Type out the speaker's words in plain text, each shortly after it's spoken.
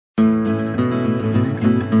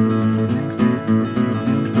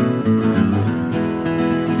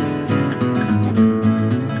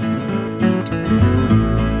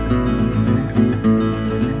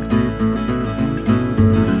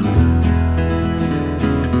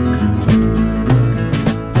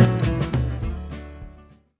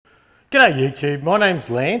G'day YouTube, my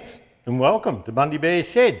name's Lance and welcome to Bundy Bear's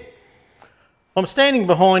Shed. I'm standing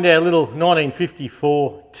behind our little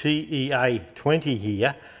 1954 TE20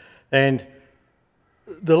 here, and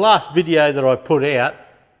the last video that I put out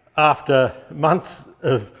after months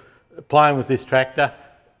of playing with this tractor,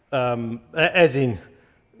 as in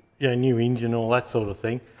new engine, all that sort of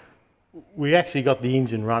thing, we actually got the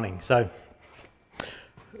engine running. So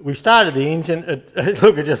we started the engine,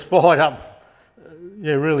 it just fired up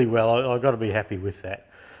really well. I've got to be happy with that.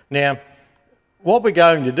 Now, what we're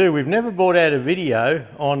going to do, we've never brought out a video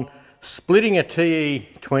on splitting a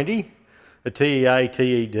TE20, a TEA,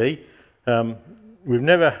 TED. We've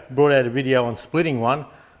never brought out a video on splitting one,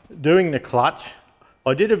 doing the clutch.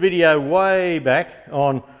 I did a video way back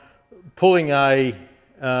on pulling a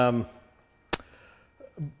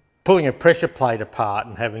pressure plate apart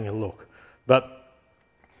and having a look. But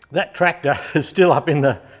that tractor is still up in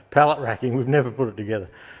the pallet racking. We've never put it together.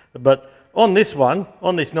 But on this one,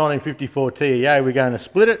 on this 1954 TEA, we're going to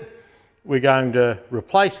split it. We're going to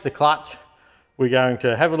replace the clutch. We're going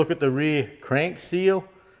to have a look at the rear crank seal.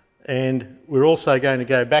 And we're also going to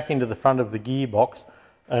go back into the front of the gearbox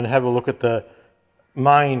and have a look at the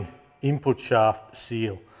main input shaft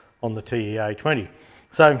seal on the TE20.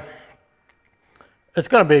 So it's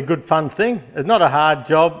going to be a good fun thing. It's not a hard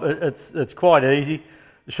job. It's quite easy.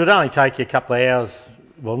 It should only take you a couple of hours.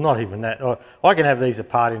 Well, not even that. I can have these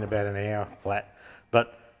apart in about an hour flat.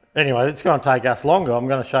 But anyway, it's going to take us longer. I'm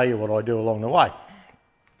going to show you what I do along the way.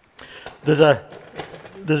 There's a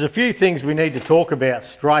few things we need to talk about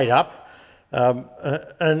straight up,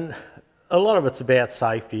 and a lot of it's about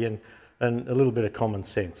safety and a little bit of common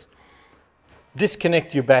sense.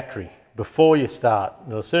 Disconnect your battery before you start.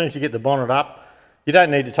 Now, as soon as you get the bonnet up, you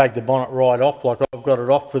don't need to take the bonnet right off like I've got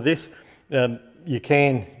it off for this. You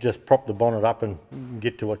can just prop the bonnet up and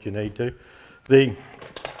get to what you need to. The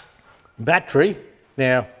battery,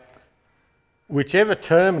 now, whichever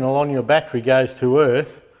terminal on your battery goes to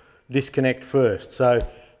earth, disconnect first. So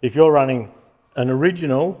if you're running an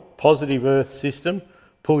original positive earth system,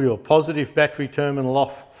 pull your positive battery terminal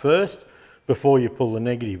off first before you pull the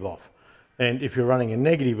negative off. And if you're running a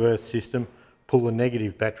negative earth system, pull the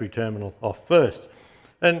negative battery terminal off first.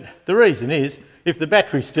 And the reason is, if the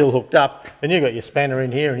battery's still hooked up and you've got your spanner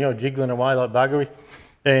in here and you're jiggling away like buggery,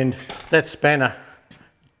 and that spanner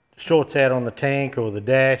shorts out on the tank or the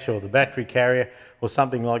dash or the battery carrier or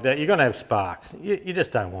something like that, you're going to have sparks. You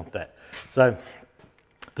just don't want that. So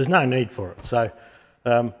there's no need for it. So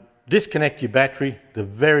disconnect your battery the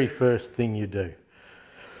very first thing you do.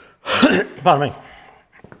 Pardon me.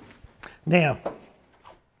 Now,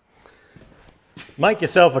 make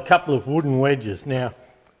yourself a couple of wooden wedges. Now,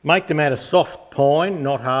 make them out of soft pine,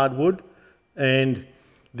 not hardwood. And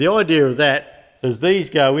the idea of that is these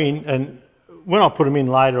go in, and when I put them in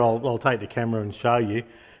later, I'll take the camera and show you.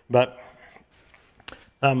 But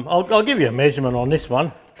I'll give you a measurement on this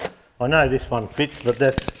one. I know this one fits, but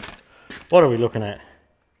that's, what are we looking at?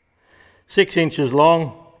 6 inches long,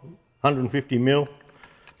 150 mil,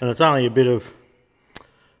 and it's only a bit of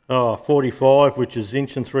 45, which is 1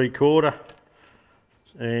 3/4,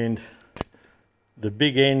 and the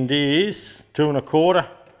big end is 2 1/4.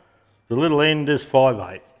 The little end is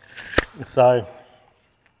 5/8. So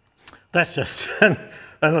that's just, and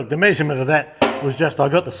look, the measurement of that was just, I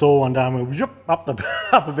got the saw one day and we up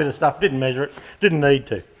a bit of stuff, didn't measure it, didn't need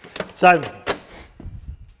to. So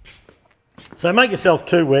make yourself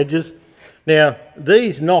 2 wedges. Now,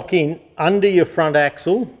 these knock in under your front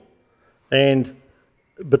axle and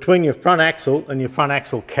between your front axle and your front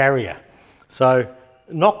axle carrier. So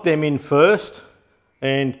knock them in first.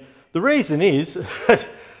 And the reason is,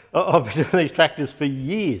 I've been doing these tractors for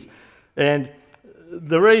years, and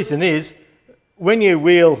the reason is, when you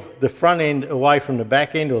wheel the front end away from the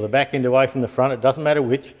back end or the back end away from the front, it doesn't matter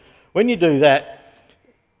which, when you do that,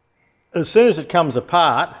 as soon as it comes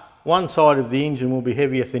apart, one side of the engine will be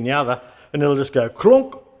heavier than the other, and it'll just go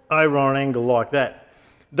clunk over on an angle like that.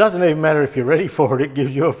 It doesn't even matter if you're ready for it, it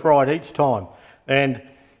gives you a fright each time. And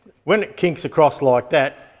when it kinks across like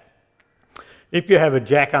that, if you have a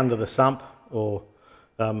jack under the sump, or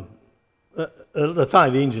it's only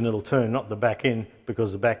the engine that'll turn, not the back end,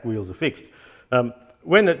 because the back wheels are fixed.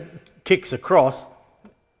 When it kicks across,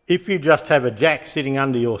 if you just have a jack sitting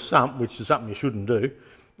under your sump, which is something you shouldn't do,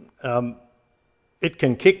 it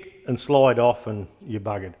can kick and slide off and you're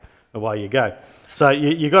buggered. Away you go. So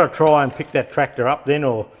you've got to try and pick that tractor up then,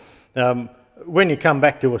 or when you come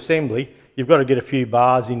back to assembly, you've got to get a few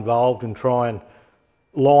bars involved and try and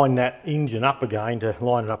line that engine up again to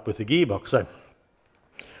line it up with the gearbox. So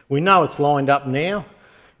we know it's lined up now.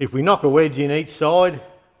 If we knock a wedge in each side,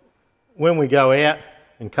 when we go out,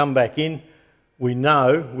 and come back in, we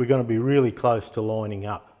know we're going to be really close to lining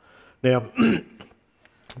up. Now,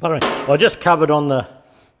 I just covered on the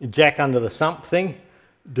jack under the sump thing.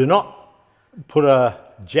 Do not put a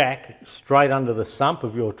jack straight under the sump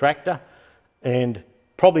of your tractor, and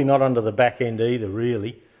probably not under the back end either,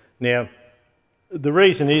 really. Now, the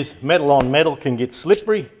reason is metal on metal can get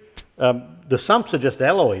slippery. The sumps are just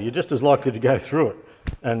alloy. You're just as likely to go through it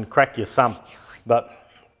and crack your sump. But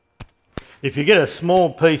if you get a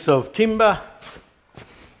small piece of timber,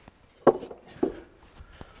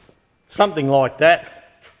 something like that,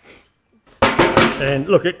 and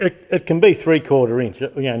look, it can be 3/4 inch,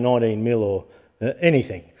 19 mil or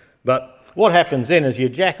anything. But what happens then is your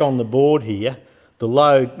jack on the board here, the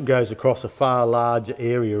load goes across a far larger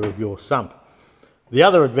area of your sump. The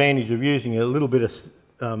other advantage of using a little bit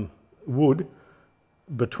of wood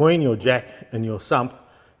between your jack and your sump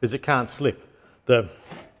is it can't slip. The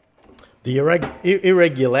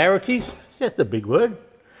irregularities, just a big word,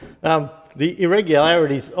 the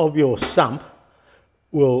irregularities of your sump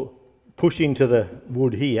will push into the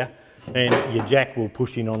wood here, and your jack will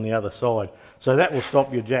push in on the other side. So that will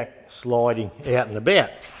stop your jack sliding out and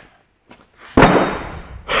about.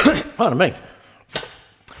 Pardon me.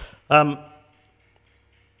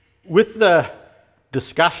 With the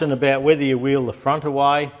discussion about whether you wheel the front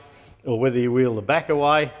away or whether you wheel the back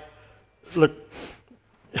away, look,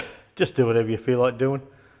 just do whatever you feel like doing.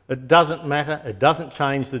 It doesn't matter, it doesn't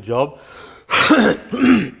change the job.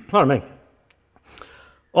 Pardon me.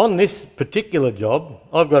 On this particular job,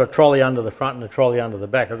 I've got a trolley under the front and a trolley under the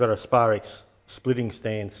back. I've got a Sparex splitting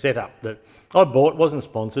stand set up that I bought, wasn't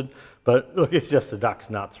sponsored, but look, it's just the duck's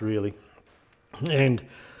nuts really. And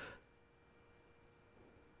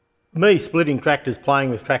me splitting tractors,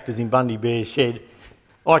 playing with tractors in Bundy Bear's shed,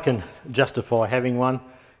 I can justify having one.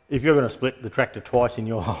 If you're going to split the tractor twice in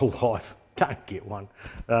your whole life, don't get one.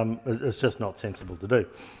 It's just not sensible to do.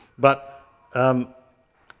 But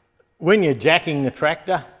when you're jacking the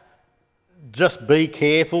tractor, just be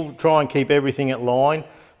careful, try and keep everything at line.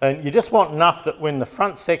 And you just want enough that when the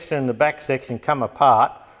front section and the back section come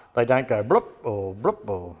apart, they don't go bloop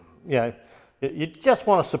or, you just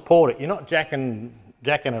want to support it. You're not jacking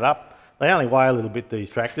it up. They only weigh a little bit, these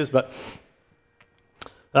tractors, but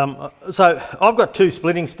so I've got 2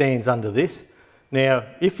 splitting stands under this. Now,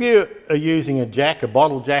 if you are using a jack, a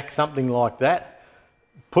bottle jack, something like that,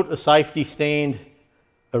 put a safety stand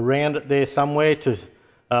around it there somewhere to,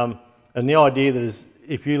 and the idea that is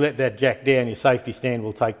if you let that jack down, your safety stand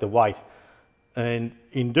will take the weight. And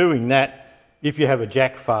in doing that, if you have a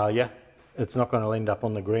jack failure, it's not going to end up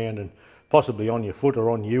on the ground and possibly on your foot or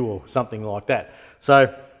on you or something like that.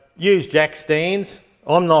 So use jack stands.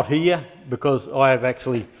 I'm not here because I've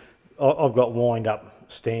got wind up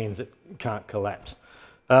stands that can't collapse.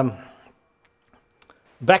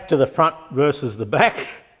 Back to the front versus the back,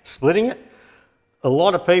 splitting it. A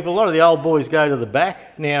lot of the old boys go to the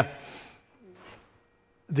back. Now,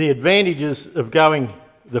 the advantages of going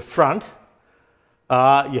the front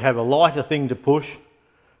are you have a lighter thing to push.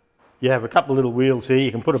 You have a couple of little wheels here.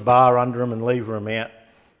 You can put a bar under them and lever them out,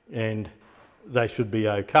 and they should be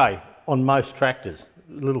okay on most tractors.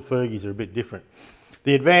 Little Fergies are a bit different.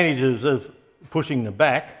 The advantages of pushing the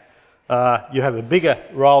back, you have a bigger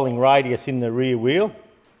rolling radius in the rear wheel.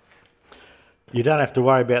 You don't have to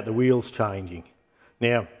worry about the wheels changing.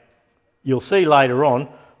 Now, you'll see later on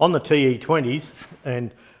the TE20s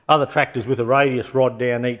and other tractors with a radius rod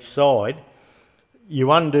down each side,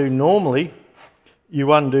 normally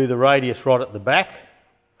you undo the radius rod at the back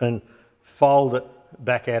and fold it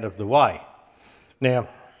back out of the way. Now,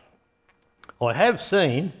 I have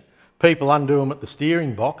seen people undo them at the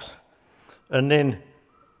steering box and then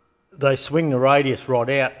they swing the radius rod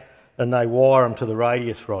out and they wire them to the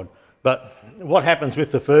radius rod. But what happens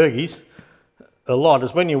with the Fergies a lot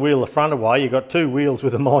is when you wheel the front away, you've got 2 wheels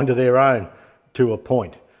with a mind of their own to a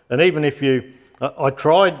point. And even if I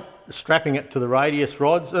tried strapping it to the radius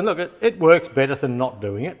rods, and look, it works better than not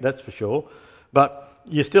doing it, that's for sure, but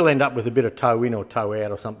you still end up with a bit of toe in or toe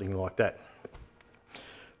out or something like that.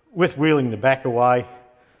 With wheeling the back away,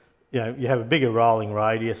 you have a bigger rolling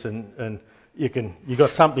radius and you've got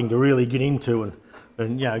something to really get into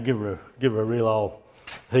and give her a real old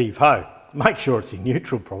heave ho. Make sure it's in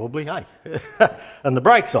neutral probably, hey? And the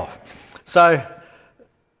brake's off. So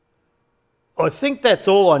I think that's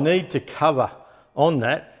all I need to cover on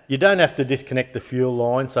that. You don't have to disconnect the fuel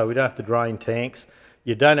line, so we don't have to drain tanks.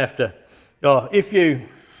 You don't have to, if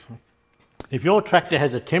your tractor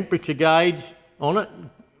has a temperature gauge on it,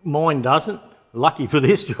 mine doesn't, lucky for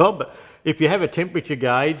this job, but if you have a temperature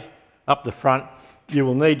gauge up the front, you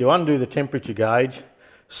will need to undo the temperature gauge,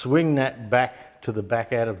 swing that back to the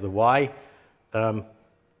back out of the way.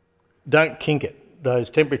 Don't kink it. Those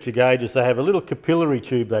temperature gauges, they have a little capillary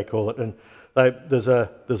tube, they call it, and there's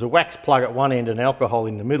a wax plug at one end and alcohol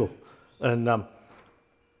in the middle. And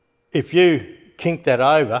if you kink that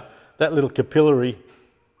over, that little capillary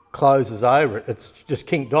closes over it. It's just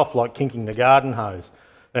kinked off like kinking the garden hose,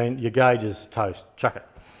 and your gauge is toast. Chuck it.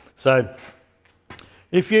 So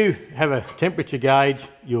if you have a temperature gauge,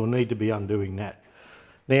 you'll need to be undoing that.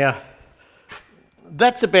 Now,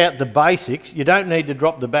 that's about the basics. You don't need to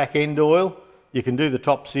drop the back end oil. You can do the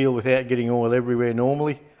top seal without getting oil everywhere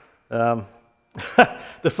normally. The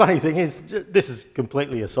funny thing is, this is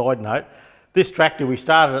completely a side note, this tractor, we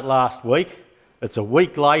started it last week. It's a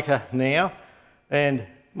week later now, and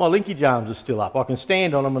my linkage arms are still up. I can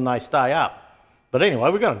stand on them and they stay up. But anyway,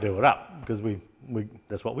 we're going to do it up because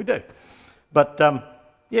that's what we do. But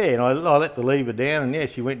yeah, and I let the lever down, and yeah,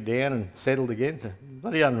 she went down and settled again. So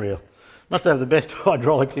bloody unreal. Must have the best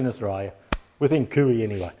hydraulics in Australia, within Cooey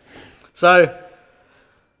anyway. So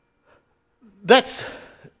that's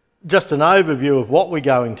just an overview of what we're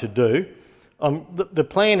going to do. The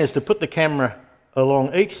plan is to put the camera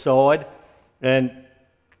along each side and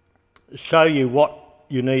show you what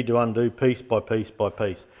you need to undo piece by piece by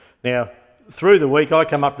piece. Now, through the week, I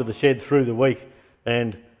come up to the shed through the week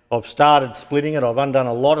and I've started splitting it. I've undone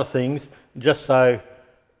a lot of things just so,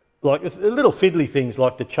 like little fiddly things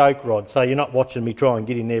like the choke rod, so you're not watching me try and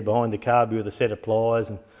get in there behind the carby with a set of pliers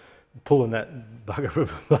and pulling that bugger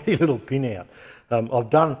of a bloody little pin out.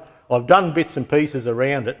 I've done bits and pieces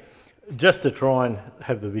around it just to try and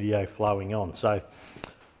have the video flowing on. So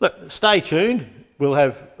look, stay tuned.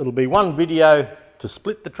 It'll be one video to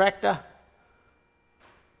split the tractor,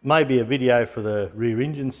 maybe a video for the rear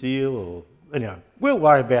engine seal, or anyway, we'll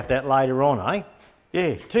worry about that later on, eh?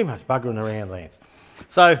 Yeah, too much buggering around, Lance.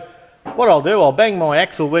 So what I'll do, I'll bang my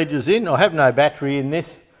axle wedges in. I have no battery in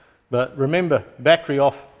this, but remember, battery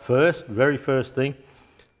off first, very first thing.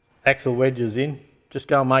 Axle wedges in. Just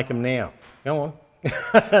go and make them now. Go on.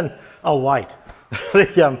 And I'll wait.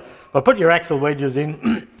 I'll put your axle wedges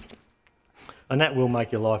in and that will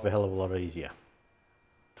make your life a hell of a lot easier.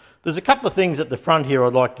 There's a couple of things at the front here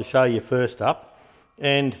I'd like to show you first up,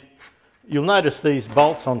 and you'll notice these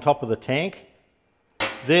bolts on top of the tank.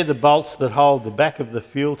 They're the bolts that hold the back of the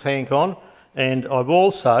fuel tank on, and I've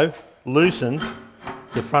also loosened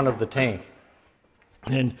the front of the tank.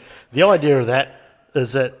 And the idea of that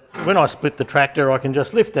is that when I split the tractor, I can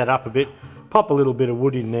just lift that up a bit, pop a little bit of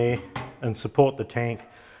wood in there and support the tank.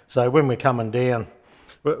 So when we're coming down,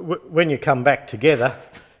 when you come back together,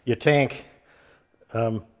 your tank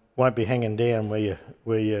won't be hanging down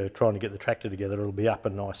where you're trying to get the tractor together. It'll be up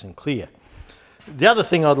and nice and clear. The other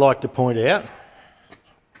thing I'd like to point out,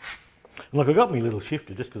 look, I got my little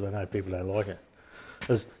shifter just because I know people don't like it,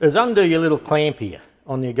 is undo your little clamp here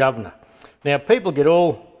on your governor. Now, people get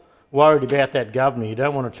all worried about that governor. You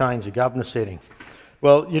don't want to change the governor setting.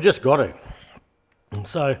 Well, you just got to.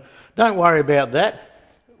 So don't worry about that.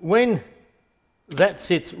 When that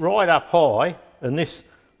sits right up high and this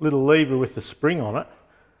little lever with the spring on it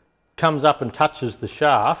comes up and touches the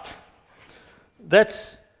shaft,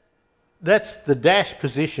 that's the dash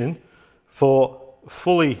position for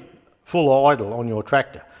full idle on your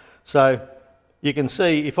tractor. So you can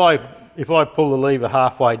see if I pull the lever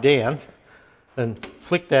halfway down and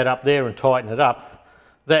flick that up there and tighten it up,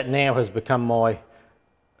 that now has become my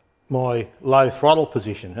low throttle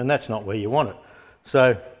position, and that's not where you want it.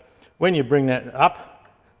 So when you bring that up,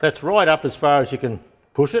 that's right up as far as you can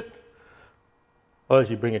push it, or as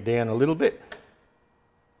you bring it down a little bit.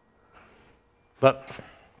 And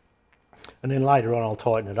then later on I'll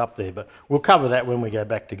tighten it up there, but we'll cover that when we go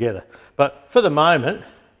back together. But for the moment,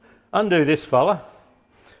 undo this fella.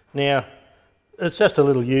 Now, it's just a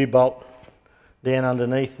little U-bolt down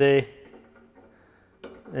underneath there,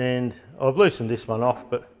 and I've loosened this one off,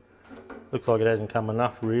 but looks like it hasn't come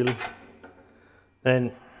enough really.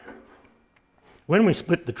 And when we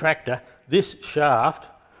split the tractor, this shaft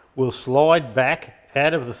will slide back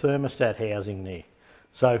out of the thermostat housing there.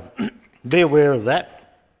 So be aware of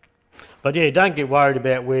that. But yeah, don't get worried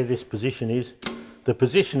about where this position is. The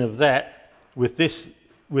position of that with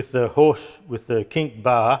the kink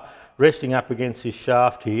bar resting up against this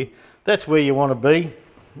shaft here, that's where you want to be.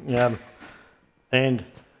 And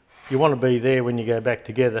you want to be there when you go back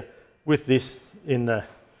together with this in the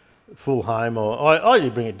full home, or I usually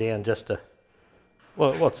bring it down just to,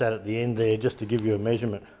 well, what's that at the end there, just to give you a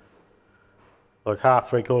measurement. Like half,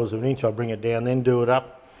 3/4 of an inch, I bring it down, then do it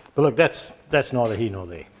up. But look, that's neither here nor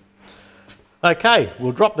there. Okay,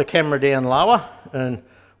 we'll drop the camera down lower and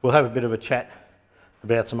we'll have a bit of a chat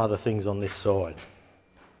about some other things on this side.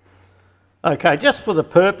 Okay, just for the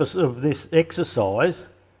purpose of this exercise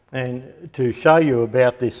and to show you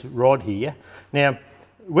about this rod here. Now,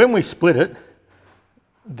 when we split it,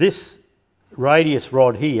 this radius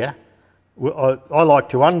rod here, I like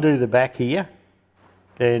to undo the back here,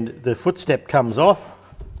 and the footstep comes off.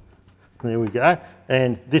 There we go,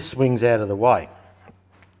 and this swings out of the way.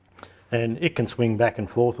 And it can swing back and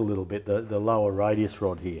forth a little bit, the lower radius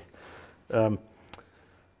rod here.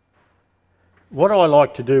 What I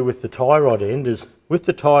like to do with the tie rod end is, with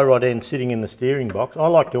the tie rod end sitting in the steering box, I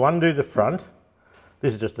like to undo the front.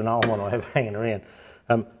 This is just an old one I have hanging around.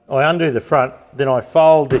 I undo the front, then I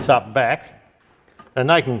fold this up back, and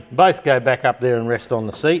they can both go back up there and rest on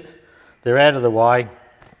the seat. They're out of the way.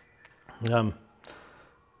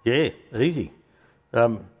 Yeah, easy.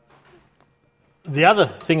 The other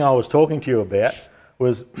thing I was talking to you about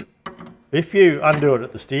was, if you undo it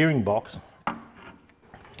at the steering box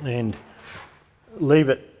and leave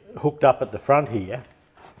it hooked up at the front here,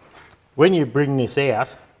 when you bring this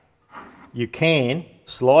out, you can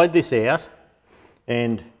slide this out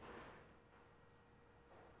and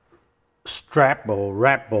strap or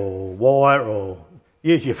wrap or wire, or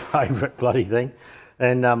use your favourite bloody thing,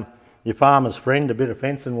 and your farmer's friend, a bit of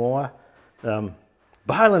fencing wire,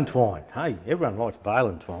 bale and twine. Hey, everyone likes bale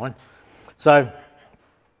and twine. So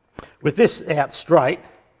with this out straight,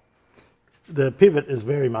 the pivot is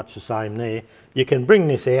very much the same there. You can bring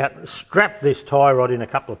this out, strap this tie rod in a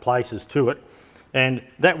couple of places to it, and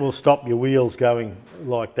that will stop your wheels going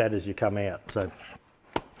like that as you come out. So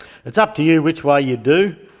it's up to you which way you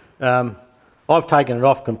do. I've taken it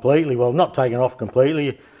off completely. Well, not taken it off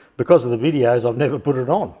completely. Because of the videos, I've never put it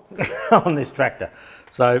on, on this tractor.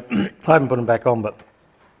 So I haven't put them back on, but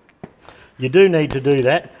you do need to do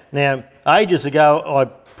that. Now, ages ago, I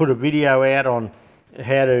put a video out on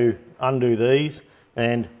how to undo these,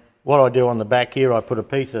 and what I do on the back here, I put a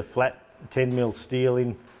piece of flat 10mm steel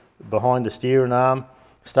in behind the steering arm,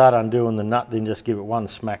 start undoing the nut, then just give it one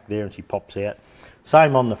smack there and she pops out.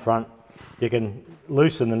 Same on the front. You can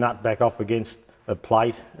loosen the nut back up against a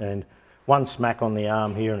plate and one smack on the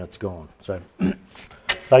arm here and it's gone. So,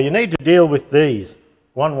 so you need to deal with these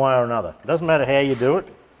one way or another. It doesn't matter how you do it.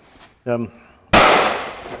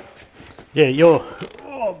 Yeah,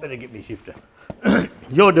 I better get me shifter.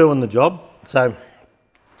 You're doing the job, so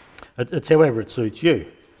it's however it suits you.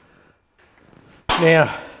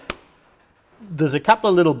 Now, there's a couple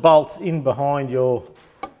of little bolts in behind your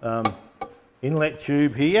inlet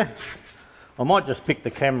tube here. I might just pick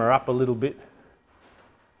the camera up a little bit.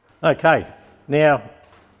 Okay, now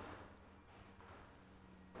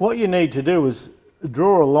what you need to do is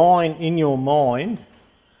draw a line in your mind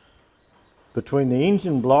between the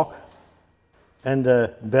engine block and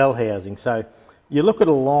the bell housing. So you look at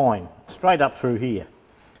a line straight up through here.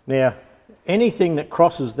 Now, anything that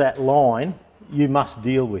crosses that line you must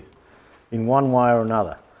deal with in one way or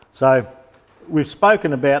another. So we've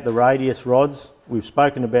spoken about the radius rods, we've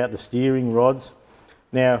spoken about the steering rods.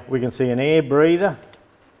 Now we can see an air breather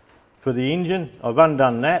for the engine. I've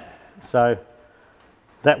undone that, so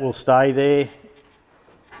that will stay there.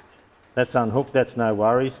 That's unhooked, that's no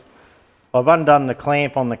worries. I've undone the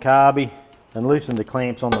clamp on the carby and loosened the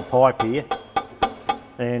clamps on the pipe here,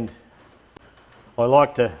 and I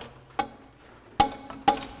like to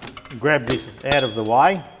grab this out of the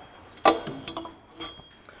way,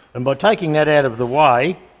 and by taking that out of the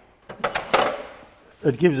way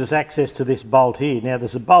it gives us access to this bolt here. Now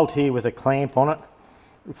there's a bolt here with a clamp on it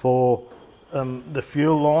for the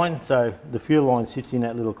fuel line, so the fuel line sits in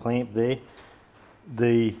that little clamp there.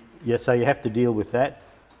 So you have to deal with that.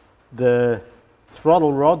 The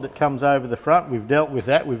throttle rod that comes over the front, we've dealt with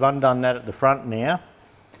that, we've undone that at the front now.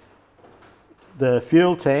 The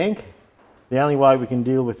fuel tank, the only way we can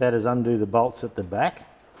deal with that is undo the bolts at the back.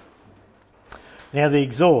 Now the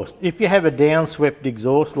exhaust, if you have a downswept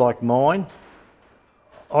exhaust like mine,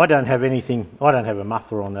 I don't have anything, I don't have a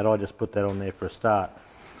muffler on that, I just put that on there for a start.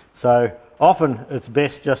 So often it's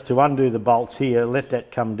best just to undo the bolts here, let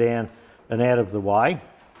that come down and out of the way.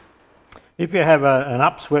 If you have an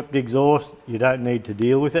upswept exhaust, you don't need to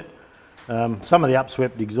deal with it. Some of the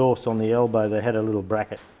upswept exhausts on the elbow, they had a little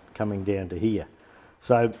bracket coming down to here.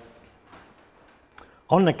 So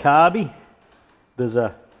on the carby, there's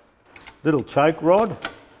a little choke rod.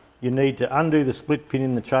 You need to undo the split pin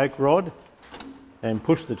in the choke rod and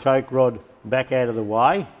push the choke rod back out of the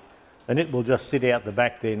way, and it will just sit out the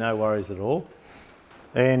back there, no worries at all.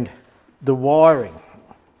 And the wiring.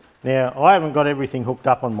 Now, I haven't got everything hooked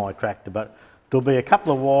up on my tractor, but there'll be a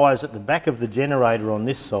couple of wires at the back of the generator on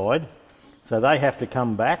this side, so they have to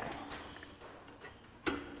come back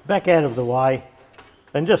out of the way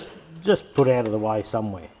and just put out of the way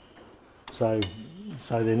somewhere.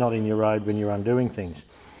 so they're not in your road when you're undoing things.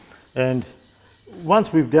 And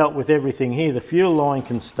once we've dealt with everything here, the fuel line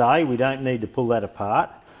can stay, we don't need to pull that apart.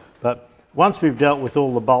 But once we've dealt with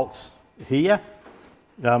all the bolts here,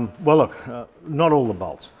 well look, not all the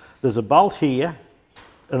bolts. There's a bolt here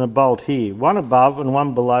and a bolt here, one above and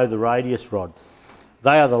one below the radius rod.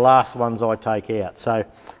 They are the last ones I take out. So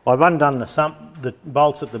I've undone the sump, the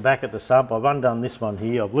bolts at the back of the sump, I've undone this one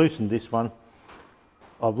here, I've loosened this one.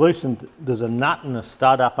 I've loosened, there's a nut and a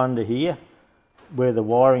stud up under here where the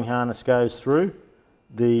wiring harness goes through.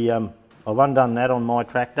 I've undone that on my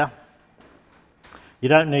tractor. You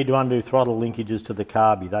don't need to undo throttle linkages to the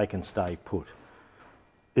carby, they can stay put.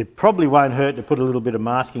 It probably won't hurt to put a little bit of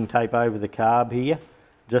masking tape over the carb here,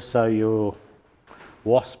 just so your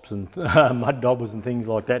wasps and mud daubers and things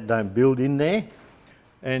like that don't build in there.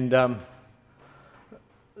 And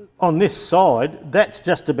on this side, that's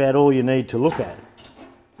just about all you need to look at.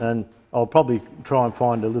 And I'll probably try and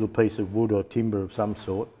find a little piece of wood or timber of some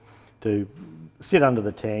sort to sit under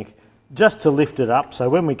the tank, just to lift it up, so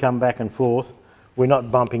when we come back and forth, we're not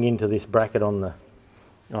bumping into this bracket on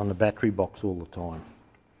the battery box all the time.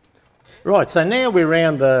 Right, so now we're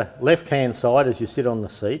around the left-hand side as you sit on the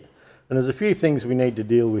seat, and there's a few things we need to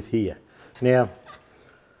deal with here. Now,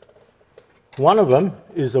 one of them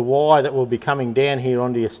is a wire that will be coming down here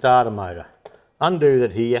onto your starter motor. Undo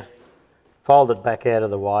that here, fold it back out of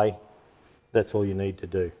the way, that's all you need to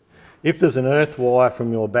do. If there's an earth wire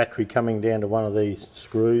from your battery coming down to one of these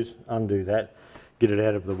screws, undo that, get it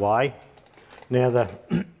out of the way. Now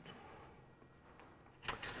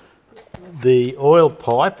the oil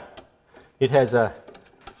pipe, it has a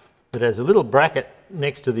little bracket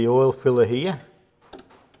next to the oil filler here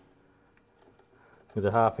with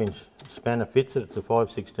a 1/2 inch spanner fits it, it's a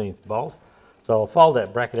 5/16 bolt. So I'll fold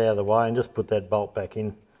that bracket out of the way and just put that bolt back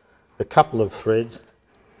in, a couple of threads.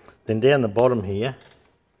 Then down the bottom here,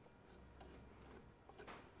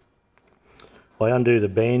 I undo the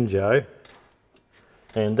banjo,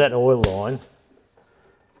 and that oil line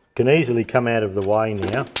can easily come out of the way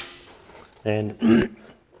now, and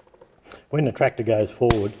when the tractor goes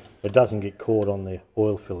forward it doesn't get caught on the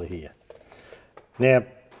oil filler here. Now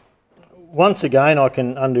once again I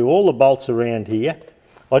can undo all the bolts around here.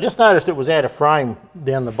 I just noticed it was out of frame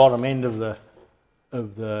down the bottom end of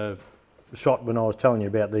the shot when I was telling you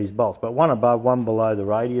about these bolts, but one above, one below the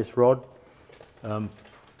radius rod.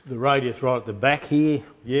 The radius rod at the back here,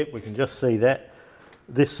 yep, we can just see that.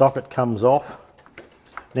 This socket comes off.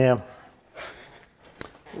 Now,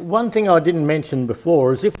 one thing I didn't mention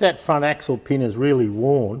before is if that front axle pin is really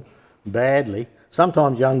worn badly,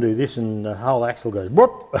 sometimes you undo this and the whole axle goes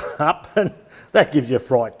whoop up, and that gives you a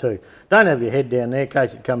fright too. Don't have your head down there in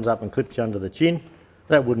case it comes up and clips you under the chin.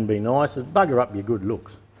 That wouldn't be nice. It'd bugger up your good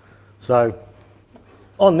looks. So,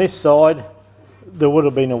 on this side, there would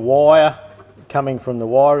have been a wire coming from the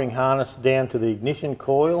wiring harness down to the ignition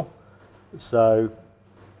coil, so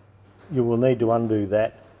you will need to undo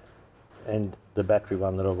that and the battery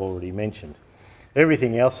one that I've already mentioned.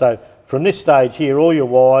 Everything else, so from this stage here, all your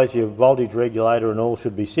wires, your voltage regulator and all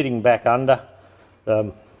should be sitting back under,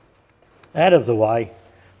 out of the way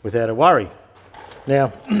without a worry.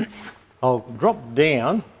 Now I'll drop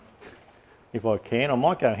down if I can. I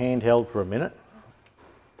might go handheld for a minute,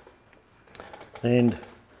 and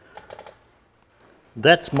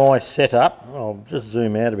that's my setup. I'll just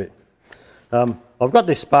zoom out a bit. I've got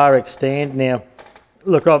this Sparex stand. Now,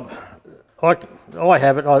 look, I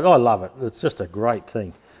have it. I love it. It's just a great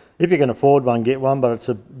thing. If you can afford one, get one, but it's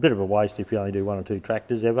a bit of a waste if you only do 1 or 2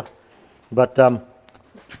 tractors ever. But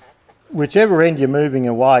whichever end you're moving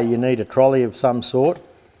away, you need a trolley of some sort,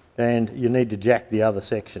 and you need to jack the other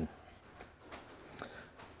section.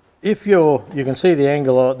 If you can see the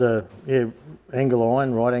angle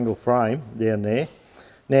iron, right angle frame down there.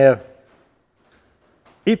 Now,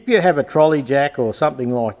 if you have a trolley jack or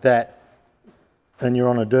something like that, and you're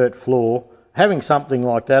on a dirt floor, having something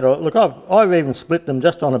like that, or look, I've even split them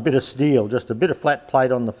just on a bit of steel, just a bit of flat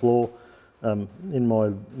plate on the floor in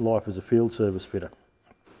my life as a field service fitter.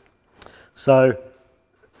 So,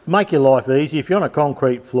 make your life easy. If you're on a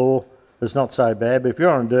concrete floor, it's not so bad, but if you're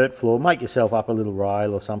on a dirt floor, make yourself up a little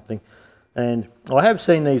rail or something. And I have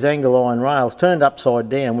seen these angle iron rails turned upside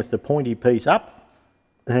down with the pointy piece up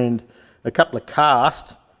and a couple of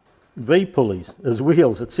cast V-pulleys as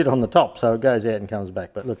wheels that sit on the top, so it goes out and comes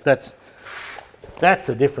back. But look, that's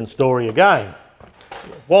a different story again.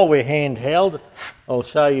 While we're handheld, I'll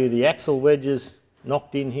show you the axle wedges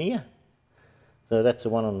knocked in here. So that's the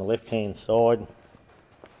one on the left-hand side.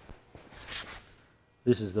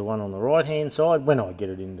 This is the one on the right-hand side when I get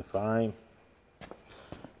it into frame.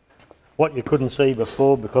 What you couldn't see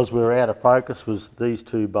before because we were out of focus was these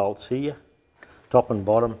two bolts here, top and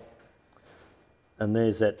bottom, and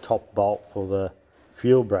there's that top bolt for the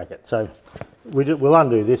fuel bracket. So we'll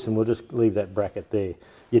undo this and we'll just leave that bracket there.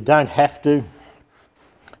 You don't have to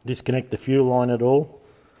disconnect the fuel line at all,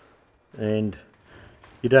 and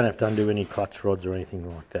you don't have to undo any clutch rods or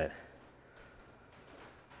anything like that.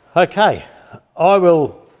 Okay, I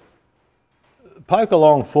will poke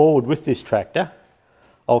along forward with this tractor.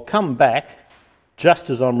 I'll come back just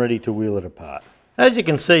as I'm ready to wheel it apart. As you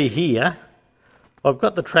can see here, I've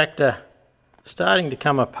got the tractor starting to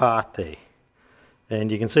come apart there, and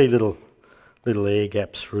you can see little air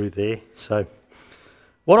gaps through there. So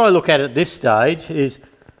what I look at this stage is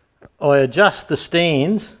I adjust the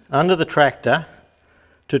stands under the tractor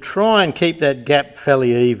to try and keep that gap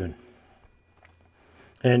fairly even.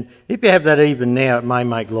 And if you have that even now, it may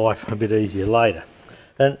make life a bit easier later.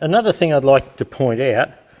 And another thing I'd like to point out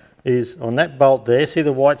is on that bolt there, see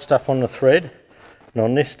the white stuff on the thread? And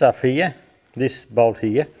on this stuff here, this bolt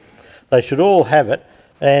here, they should all have it.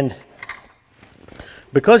 And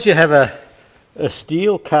because you have a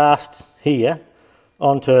steel cast here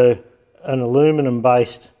onto an aluminum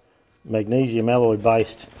based, magnesium alloy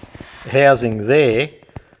based housing there,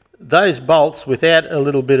 those bolts without a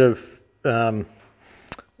little bit of,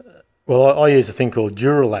 well, I use a thing called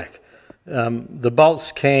Duralac. The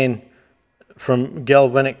bolts can, from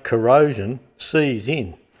galvanic corrosion, seize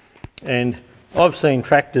in. And I've seen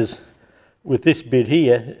tractors with this bit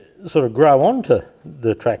here sort of grow onto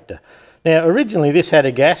the tractor. Now originally this had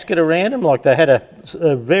a gasket around them, like they had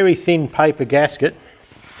a very thin paper gasket,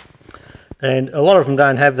 and a lot of them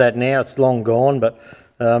don't have that now, it's long gone, but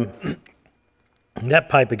that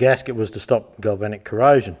paper gasket was to stop galvanic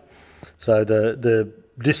corrosion. So the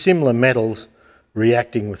dissimilar metals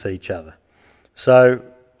reacting with each other. So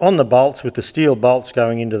on the bolts, with the steel bolts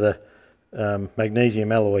going into the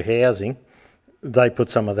magnesium alloy housing, they put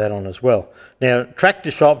some of that on as well. Now tractor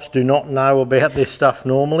shops do not know about this stuff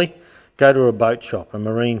normally. Go to a boat shop, a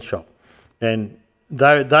marine shop, and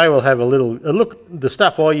they will have a look. The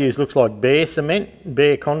stuff I use looks like Bear cement,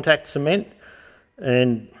 Bear contact cement,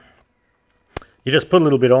 and you just put a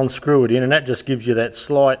little bit on, screw it in, and that just gives you that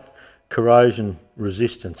slight corrosion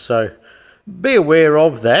resistance. So be aware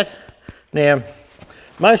of that. Now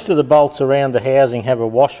most of the bolts around the housing have a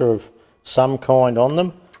washer of some kind on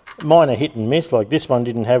them. Mine are hit and miss, like this one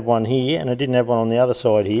didn't have one here, and it didn't have one on the other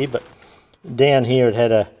side here, but down here it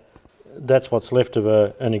had that's what's left of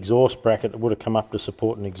an exhaust bracket that would have come up to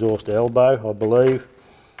support an exhaust elbow, I believe,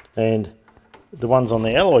 and the ones on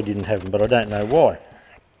the alloy didn't have them, but I don't know why.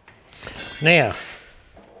 Now,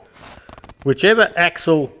 whichever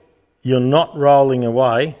axle you're not rolling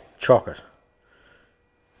away, chock it.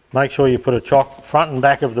 Make sure you put a chock front and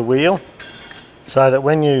back of the wheel so that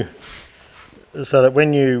when you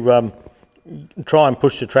try and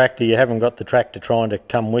push the tractor, you haven't got the tractor trying to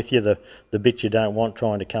come with you, the bit you don't want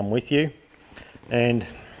trying to come with you. And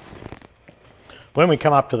when we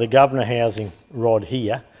come up to the governor housing rod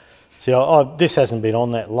here, see, this hasn't been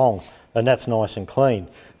on that long, and that's nice and clean.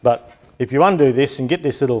 But if you undo this and get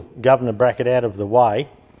this little governor bracket out of the way,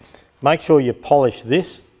 make sure you polish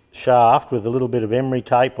this shaft with a little bit of emery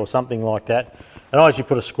tape or something like that, and I usually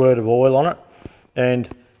put a squirt of oil on it.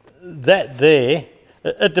 And that there,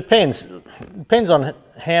 it depends on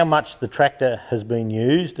how much the tractor has been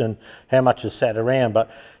used and how much has sat around.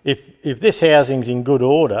 But if this housing's in good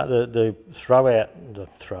order, the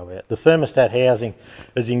thermostat housing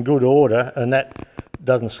is in good order, and that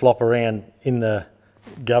doesn't slop around in the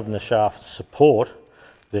governor shaft support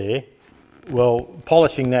there, well,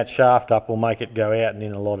 polishing that shaft up will make it go out and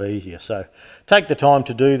in a lot easier. So take the time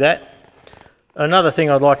to do that. Another thing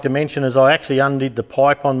I'd like to mention is I actually undid the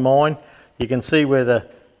pipe on mine. You can see where the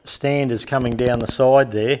stand is coming down the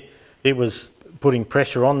side there. It was putting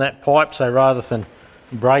pressure on that pipe, so rather than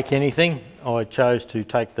break anything, I chose to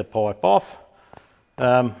take the pipe off.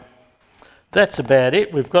 That's about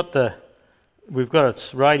it. We've got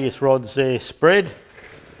its radius rods there spread.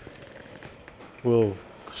 We'll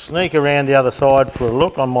sneak around the other side for a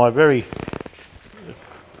look on my very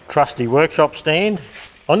trusty workshop stand.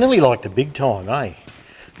 I nearly like the big time, eh?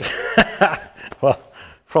 Well,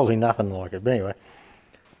 probably nothing like it, but anyway.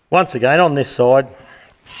 Once again, on this side,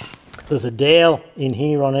 there's a dowel in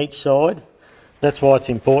here on each side. That's why it's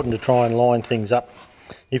important to try and line things up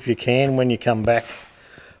if you can when you come back.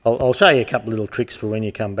 I'll show you a couple of little tricks for when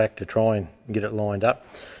you come back to try and get it lined up.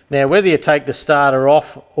 Now, whether you take the starter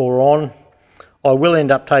off or on, I will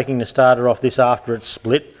end up taking the starter off this after it's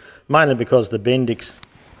split, mainly because the Bendix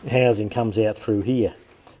housing comes out through here.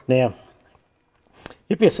 Now,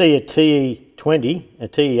 if you see a TE20 TE20, a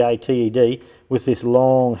TEA TED, with this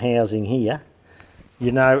long housing here.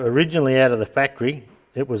 You know, originally out of the factory,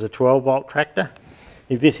 it was a 12-volt tractor.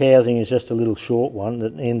 If this housing is just a little short one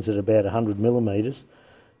that ends at about 100 millimetres,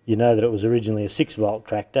 you know that it was originally a 6-volt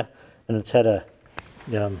tractor, and it's had a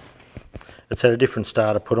different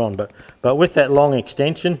starter put on. But with that long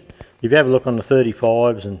extension, if you have a look on the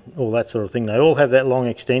 35s and all that sort of thing, they all have that long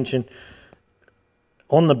extension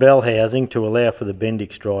on the bell housing to allow for the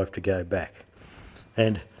Bendix drive to go back.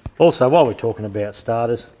 And also, while we're talking about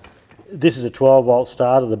starters, this is a 12-volt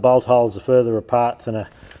starter. The bolt holes are further apart than a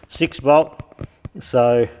 6-volt.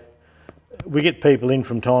 So we get people in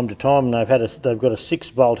from time to time and they've got a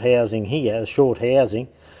 6-volt housing here, a short housing.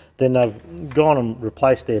 Then they've gone and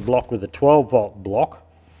replaced their block with a 12-volt block,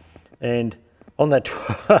 and on that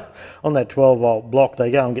 12-volt block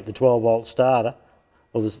they go and get the 12-volt starter,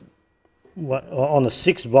 or on a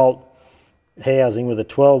 6-volt housing with a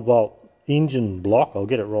 12-volt engine block. I'll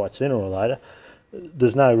get it right sooner or later.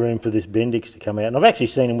 There's no room for this Bendix to come out, and I've actually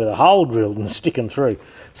seen them with a hole drilled and sticking through.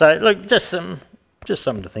 So look, just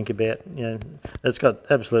something to think about. You know, it's got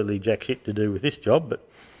absolutely jack shit to do with this job, but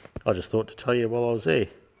I just thought to tell you while I was there.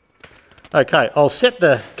 Okay, I'll set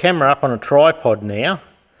the camera up on a tripod now,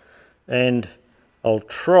 and I'll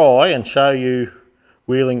try and show you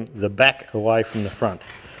wheeling the back away from the front.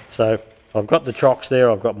 So I've got the chocks there,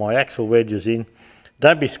 I've got my axle wedges in.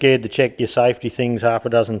 Don't be scared to check your safety things half a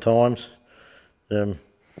dozen times.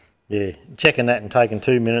 Yeah, checking that and taking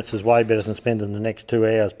 2 minutes is way better than spending the next 2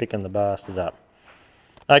 hours picking the bastard up.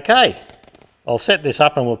 Okay, I'll set this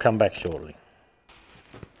up and we'll come back shortly.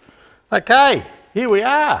 Okay, here we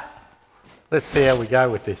are. Let's see how we go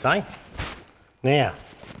with this, eh? Now,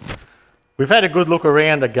 we've had a good look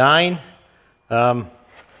around again. I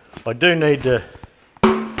do need to,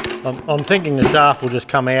 I'm thinking the shaft will just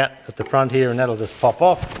come out at the front here and that'll just pop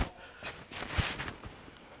off.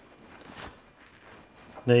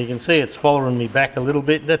 Now you can see it's following me back a little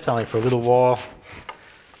bit. That's only for a little while.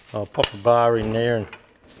 I'll pop a bar in there and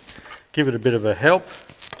give it a bit of a help.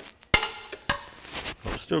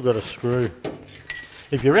 I've still got a screw.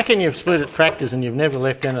 If you reckon you've split at tractors and you've never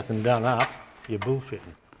left anything done up, you're bullshitting.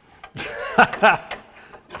 I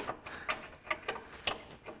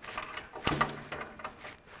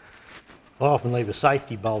often leave a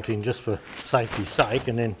safety bolt in just for safety's sake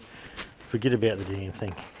and then forget about the damn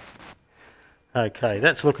thing. Okay,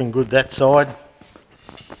 that's looking good that side.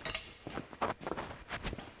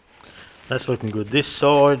 That's looking good this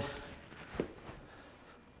side.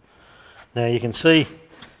 Now you can see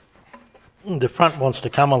the front wants to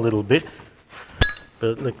come a little bit,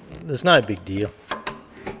 but look, there's no big deal.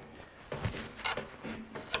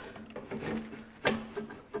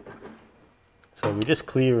 So we just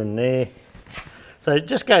clear in there. So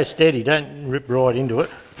just go steady, don't rip right into it.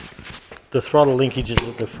 The throttle linkage is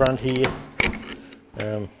at the front here.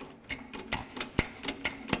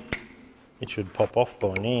 It should pop off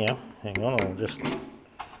by now. Hang on, I'll just...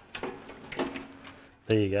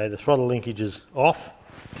 There you go, the throttle linkage is off.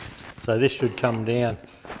 So this should come down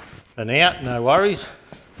and out, no worries.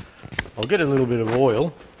 I'll get a little bit of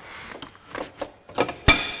oil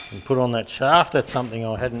and put on that shaft. That's something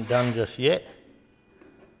I hadn't done just yet.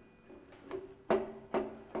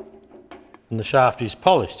 And the shaft is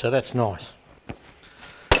polished, so that's nice.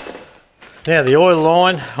 Now the oil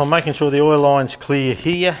line, I'm making sure the oil line's clear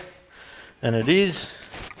here, and it is.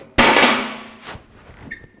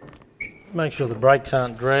 Make sure the brakes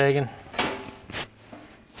aren't dragging.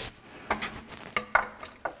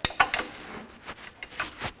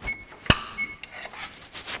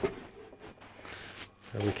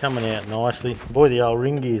 So we're coming out nicely. Boy, the old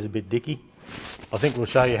ring gear's a bit dicky. I think we'll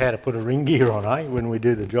show you how to put a ring gear on, eh, when we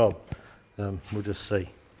do the job. We'll just see.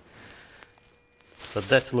 But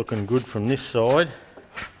that's looking good from this side.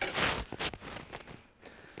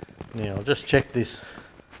 Now I'll just check this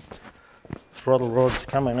throttle rod's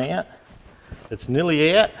coming out. It's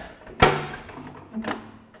nearly out.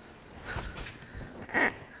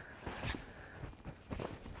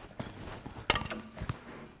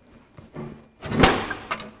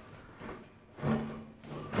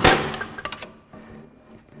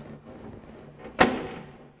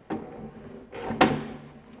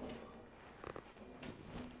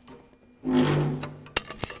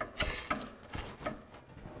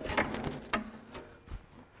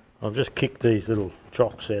 I've just kicked these little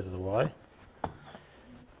chocks out of the way.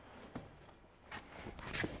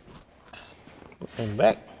 Put them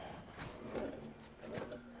back.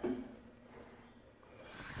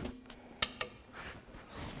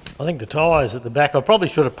 I think the tyres at the back, I probably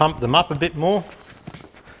should have pumped them up a bit more.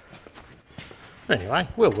 Anyway,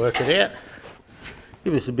 we'll work it out.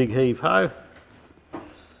 Give us a big heave ho.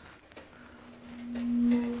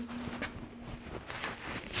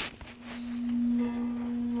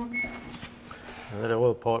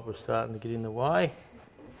 was starting to get in the way.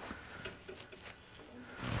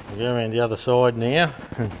 We'll go around the other side now.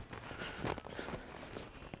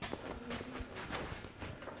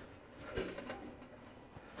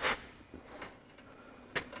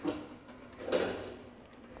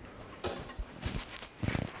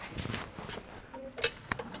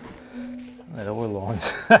 That oil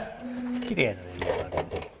line's get out of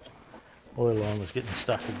there. Oil line was getting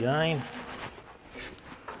stuck again.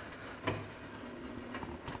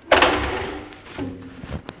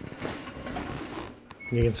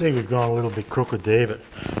 You can see we've gone a little bit crooked there, but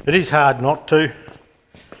it is hard not to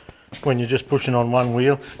when you're just pushing on one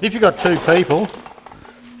wheel. If you've got two people,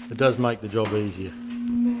 it does make the job easier.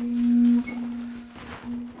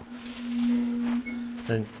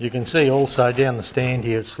 And you can see also down the stand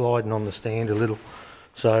here, it's sliding on the stand a little.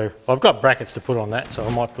 So I've got brackets to put on that, so I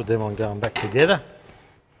might put them on going back together.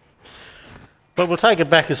 But we'll take it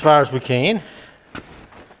back as far as we can.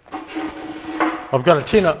 I've got a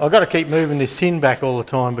tin. I've got to keep moving this tin back all the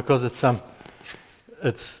time because it's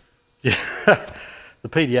yeah, the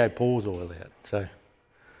PDO pours oil out. So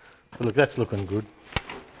but look, that's looking good.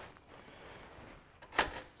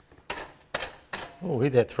 Oh, hear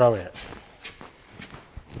that throw out.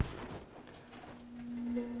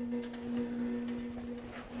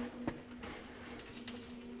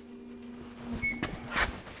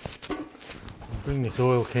 Bring this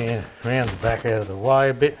oil can around the back out of the way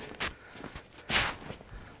a bit.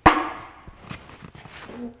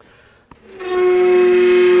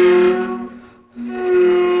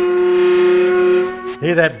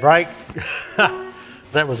 Hear that brake?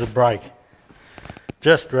 That was a brake.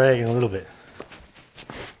 Just dragging a little bit.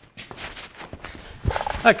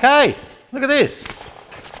 Okay, look at this.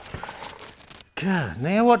 God,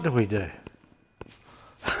 now what do we do?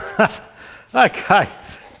 Okay,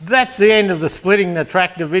 that's the end of the splitting the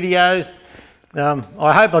tractor videos.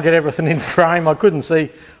 I hope I get everything in frame. I couldn't see.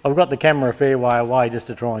 I've got the camera a fair way away just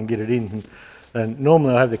to try and get it in. And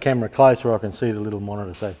normally I have the camera close where I can see the little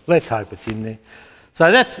monitor. So let's hope it's in there. So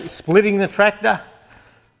that's splitting the tractor.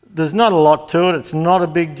 There's not a lot to it. It's not a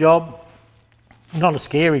big job. Not a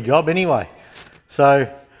scary job anyway. So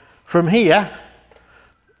from here,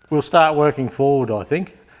 we'll start working forward, I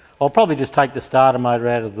think. I'll probably just take the starter motor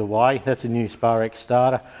out of the way. That's a new Sparex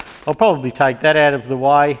starter. I'll probably take that out of the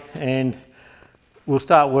way and we'll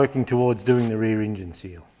start working towards doing the rear engine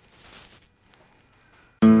seal.